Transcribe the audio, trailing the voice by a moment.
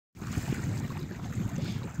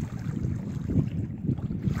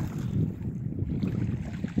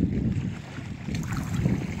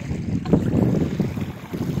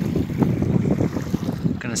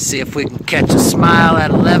See if we can catch a smile at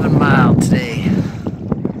 11 Mile today.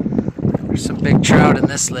 There's some big trout in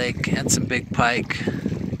this lake and some big pike.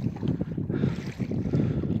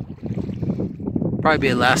 Probably be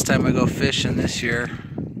the last time I go fishing this year.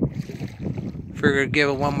 Figured I'd give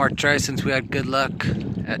it one more try since we had good luck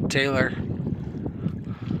at Taylor.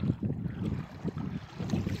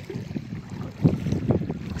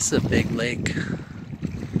 This is a big lake.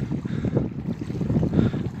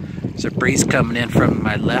 There's a breeze coming in from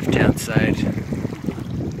my left-hand side.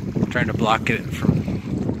 I'm trying to block it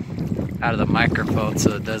from out of the microphone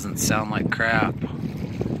so it doesn't sound like crap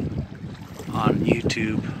on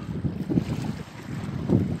YouTube.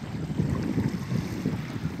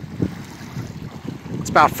 It's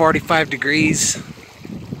about 45 degrees.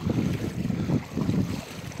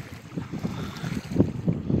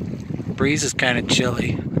 The breeze is kind of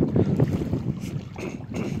chilly.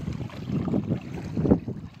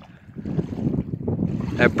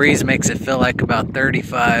 That breeze makes it feel like about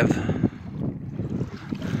 35.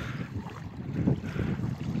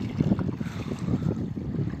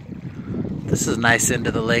 This is a nice end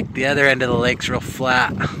of the lake. The other end of the lake's real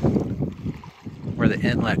flat, where the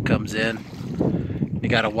inlet comes in. You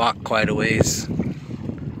gotta walk quite a ways.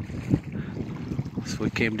 So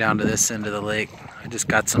we came down to this end of the lake. I just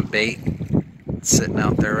got some bait sitting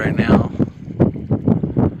out there right now.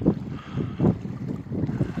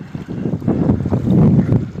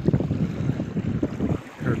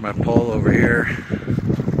 My pole over here.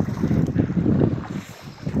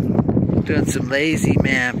 Doing some lazy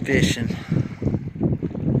man fishing.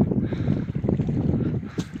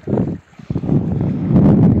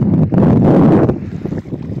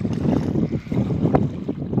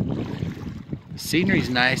 Scenery's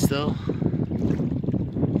nice though.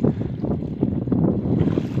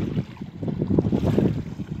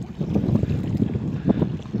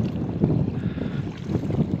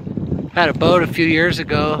 Had a boat a few years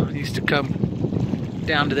ago. Used to come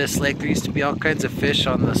down to this lake. There used to be all kinds of fish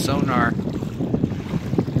on the sonar.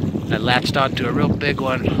 I latched onto a real big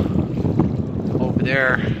one over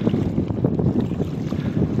there.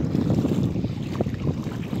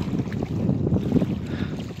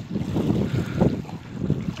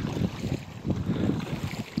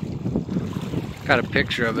 Got a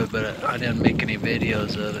picture of it, but I didn't make any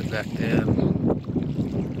videos of it back then.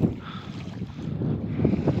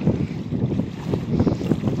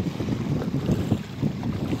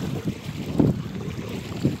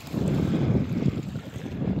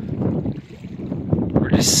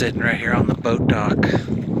 Just sitting right here on the boat dock.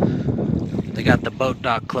 They got the boat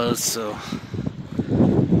dock closed, so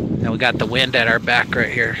and we got the wind at our back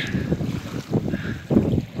right here.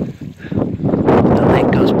 The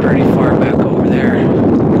lake goes pretty far back over there.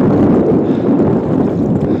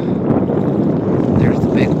 There's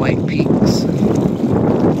the big white peaks.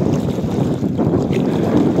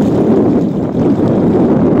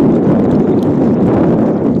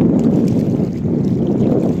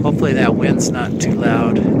 Hopefully that wind's not too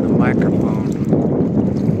loud in the microphone.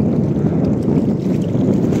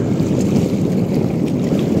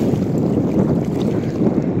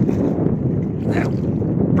 That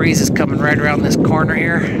breeze is coming right around this corner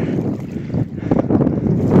here.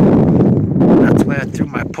 That's why I threw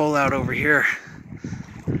my pole out over here.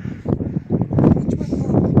 I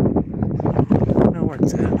don't know where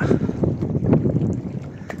it's at.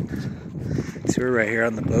 So we're right here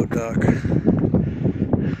on the boat dock.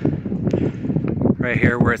 Right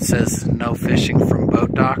here where it says no fishing from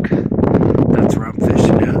boat dock, that's where I'm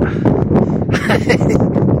fishing at.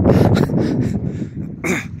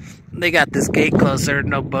 They got this gate closed, there are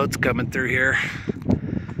no boats coming through here.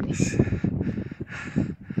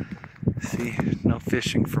 See, no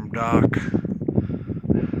fishing from dock.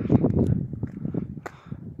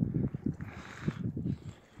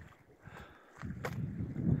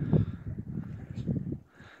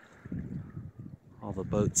 All the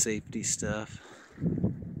boat safety stuff.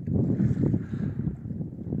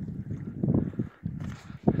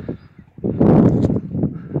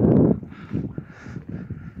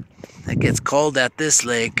 It gets cold at this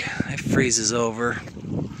lake. It freezes over.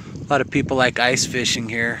 A lot of people like ice fishing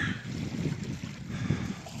here.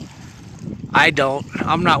 I don't.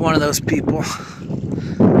 I'm not one of those people.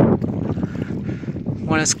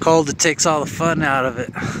 When it's cold, it takes all the fun out of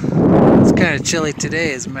it. It's kind of chilly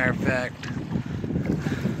today, as a matter of fact.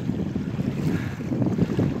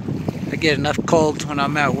 I get enough cold when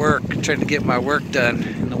I'm at work, trying to get my work done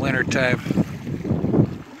in the winter time.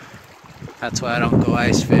 That's why I don't go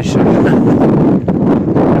ice fishing.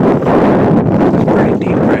 Pretty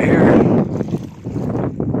deep right here.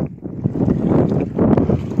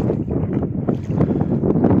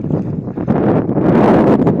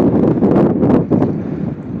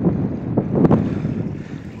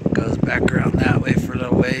 back around that way for a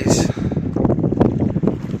little ways.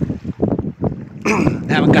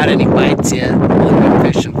 Haven't got any bites yet. Only been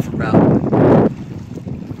fishing for about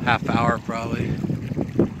half hour probably.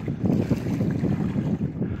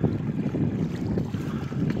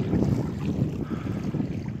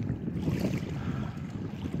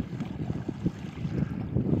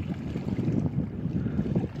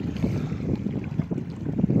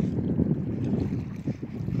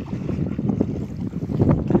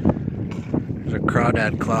 There's a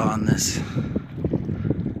crawdad claw on this.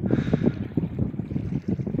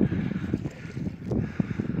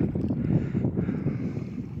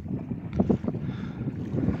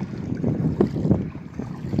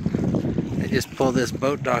 Just pull this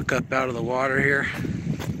boat dock up out of the water here,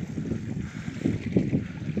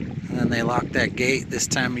 and then they lock that gate this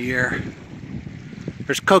time of year.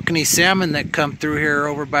 There's kokanee salmon that come through here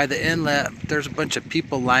over by the inlet. There's a bunch of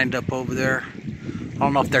people lined up over there. I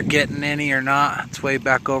don't know if they're getting any or not. It's way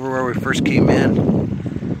back over where we first came in.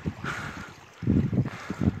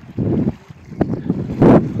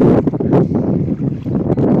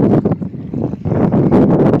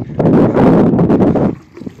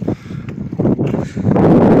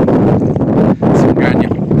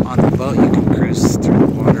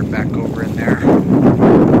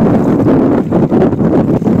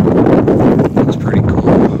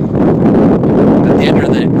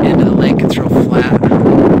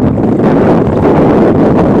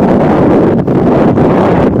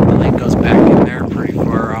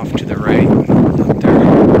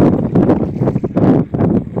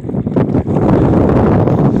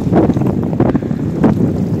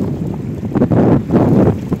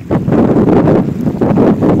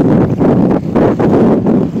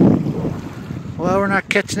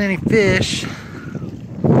 Catching any fish.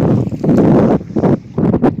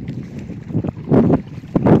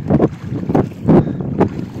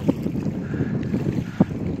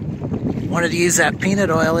 Wanted to use that peanut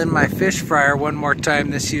oil in my fish fryer one more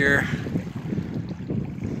time this year.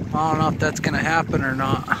 I don't know if that's gonna happen or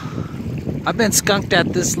not. I've been skunked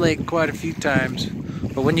at this lake quite a few times,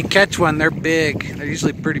 but when you catch one, they're big. They're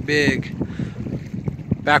usually pretty big.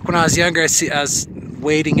 Back when I was younger, I was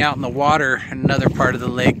wading out in the water in another part of the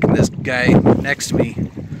lake, and this guy next to me,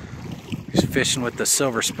 he's fishing with the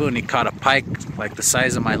silver spoon. He caught a pike like the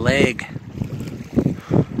size of my leg.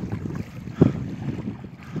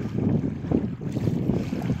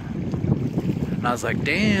 And I was like,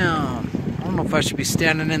 damn, I don't know if I should be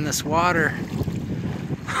standing in this water.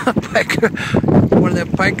 Pike, one of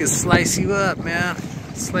them pikes slice you up, man.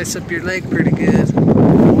 Slice up your leg pretty good if you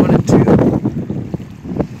wanted to.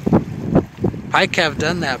 Pike have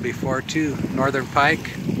done that before too, northern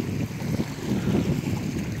pike.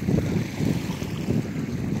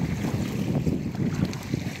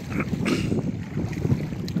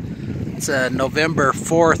 It's November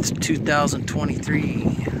 4th, 2023.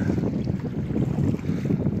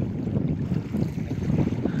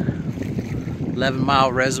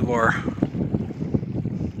 Mile Reservoir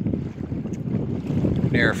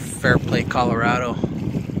near Fairplay, Colorado.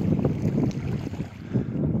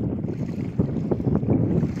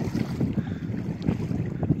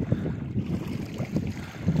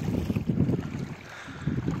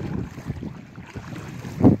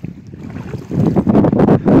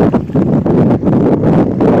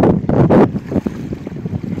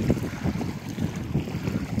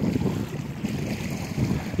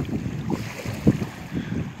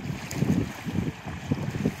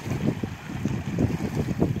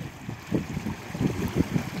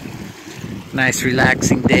 Nice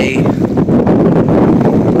relaxing day.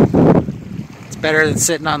 It's better than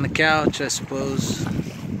sitting on the couch, I suppose.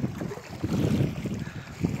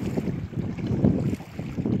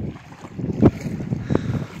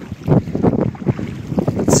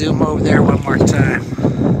 Let's zoom over there one more time.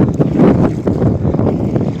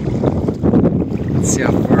 Let's see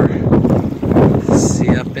how far. See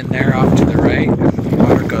up in there off to the right. The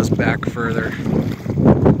water goes back further.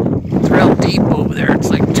 It's real deep over there. It's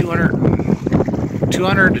like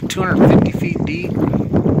 200 to 250 feet deep.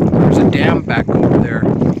 There's a dam back over there.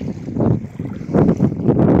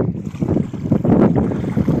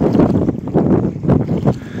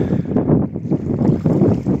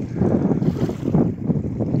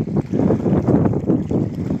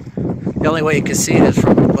 The only way you can see it is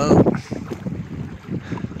from the boat.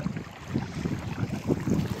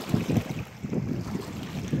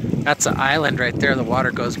 That's an island right there. The water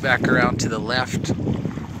goes back around to the left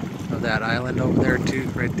of that island over there too,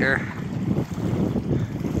 right there.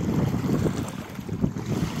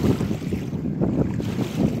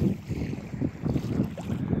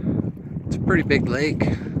 It's a pretty big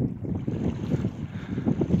lake.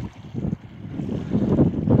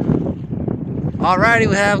 Alrighty,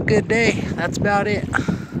 we have a good day. That's about it.